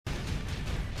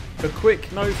A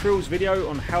quick no frills video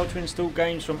on how to install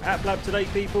games from AppLab today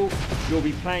people. You'll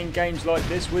be playing games like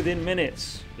this within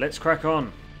minutes. Let's crack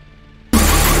on.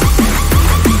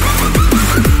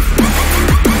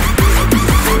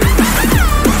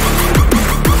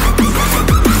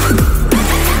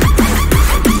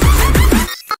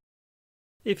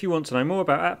 If you want to know more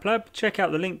about AppLab, check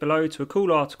out the link below to a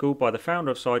cool article by the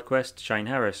founder of SideQuest, Shane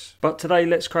Harris. But today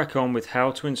let's crack on with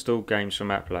how to install games from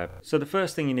AppLab. So the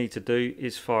first thing you need to do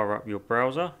is fire up your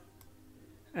browser,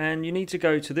 and you need to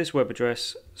go to this web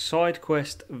address,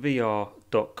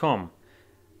 sidequestvr.com.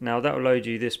 Now that will load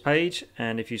you this page,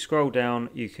 and if you scroll down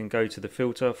you can go to the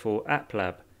filter for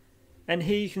AppLab, and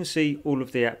here you can see all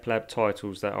of the AppLab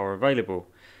titles that are available.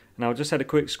 Now I just had a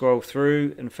quick scroll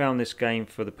through and found this game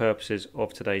for the purposes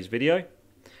of today's video.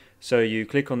 So you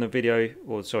click on the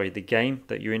the game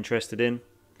that you're interested in,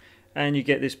 and you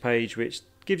get this page which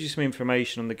gives you some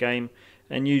information on the game,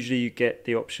 and usually you get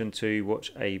the option to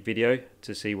watch a video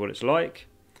to see what it's like.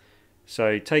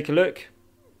 So take a look,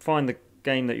 find the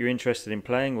game that you're interested in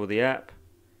playing or the app,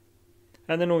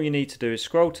 and then all you need to do is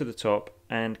scroll to the top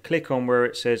and click on where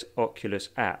it says Oculus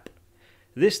app.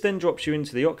 This then drops you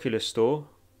into the Oculus store,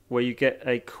 where you get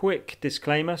a quick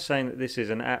disclaimer saying that this is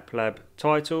an AppLab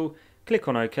title. Click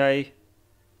on OK,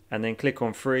 and then click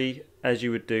on free as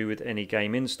you would do with any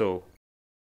game install.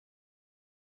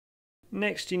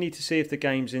 Next you need to see if the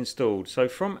game's installed. So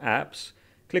from apps,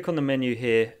 click on the menu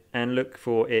here and look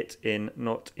for it in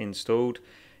not installed.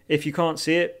 If you can't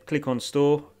see it, click on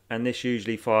store, and this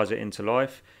usually fires it into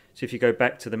life. So if you go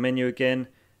back to the menu again,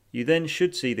 you then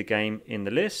should see the game in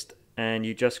the list, and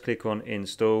you just click on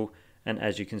install, and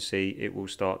as you can see it will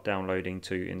start downloading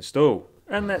to install.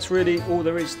 And that's really all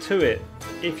there is to it.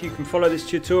 If you can follow this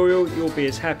tutorial, you'll be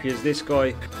as happy as this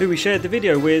guy who we shared the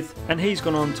video with, and he's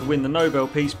gone on to win the Nobel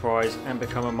Peace Prize and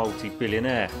become a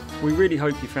multi-billionaire. We really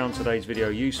hope you found today's video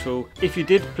useful. If you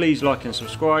did, please like and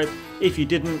subscribe. If you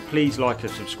didn't, please like and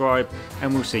subscribe,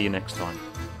 and we'll see you next time.